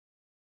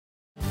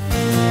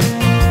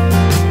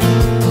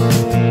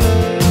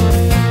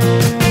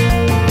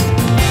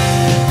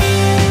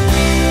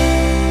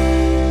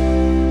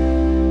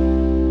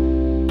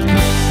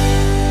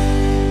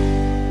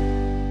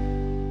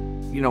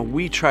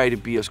we try to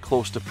be as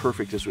close to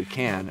perfect as we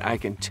can. I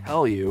can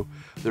tell you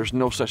there's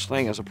no such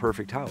thing as a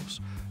perfect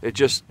house. It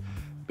just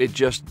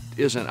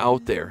isn't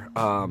out there.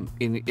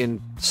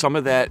 In some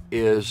of that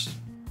is,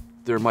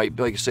 there might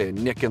be, like I say, a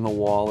nick in the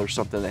wall or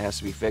something that has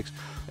to be fixed.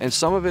 And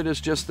some of it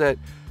is just that,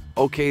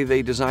 okay,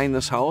 they designed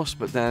this house,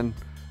 but then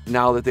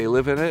now that they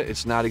live in it,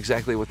 it's not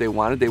exactly what they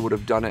wanted. They would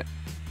have done it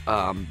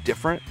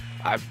different.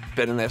 I've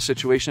been in that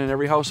situation in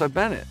every house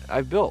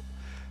I've built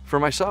for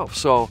myself.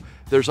 So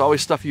there's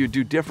always stuff you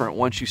do different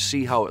once you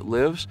see how it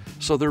lives.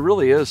 So there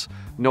really is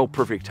no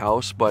perfect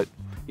house, but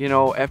you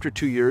know, after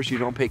 2 years, you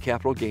don't pay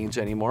capital gains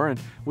anymore, and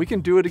we can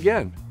do it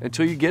again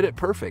until you get it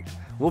perfect.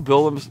 We'll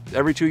build them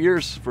every 2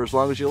 years for as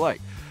long as you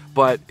like.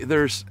 But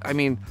I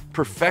mean,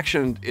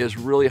 perfection is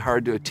really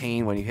hard to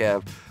attain when you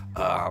have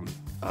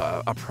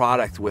a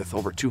product with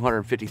over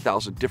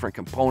 250,000 different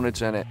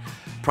components in it,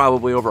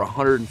 probably over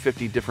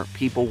 150 different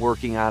people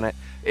working on it.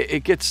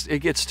 It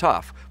gets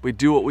tough. We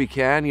do what we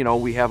can. You know,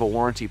 we have a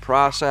warranty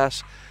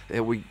process.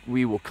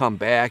 We will come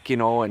back, you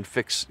know, and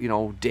fix, you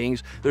know,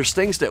 dings. There's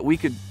things that we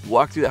could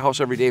walk through the house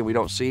every day and we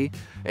don't see,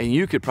 and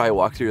you could probably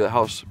walk through the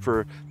house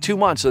for 2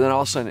 months and then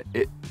all of a sudden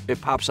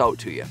it pops out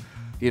to you,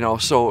 you know.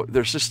 So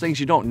there's just things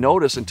you don't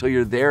notice until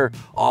you're there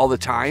all the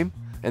time,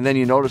 and then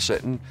you notice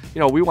it. And you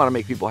know, we want to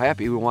make people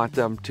happy. We want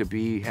them to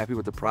be happy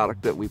with the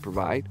product that we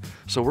provide.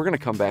 So we're going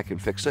to come back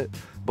and fix it.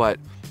 But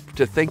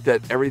to think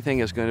that everything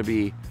is going to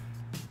be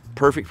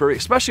perfect,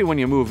 especially when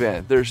you move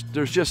in, there's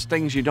just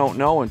things you don't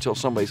know until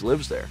somebody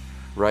lives there,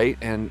 right?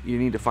 And you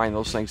need to find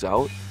those things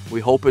out.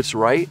 We hope it's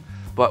right,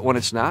 but when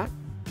it's not,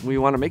 we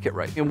want to make it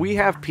right. And we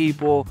have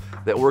people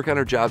that work on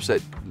our jobs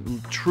that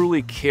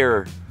truly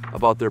care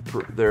about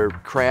their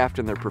craft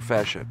and their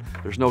profession.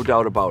 There's no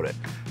doubt about it.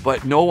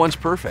 But no one's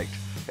perfect,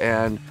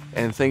 and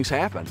things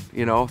happen.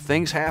 You know,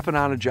 things happen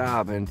on a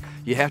job, and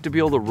you have to be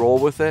able to roll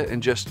with it,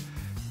 and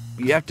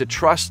you have to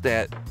trust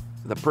that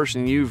the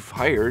person you've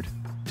hired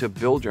to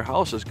build your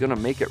house is going to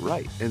make it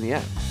right in the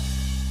end.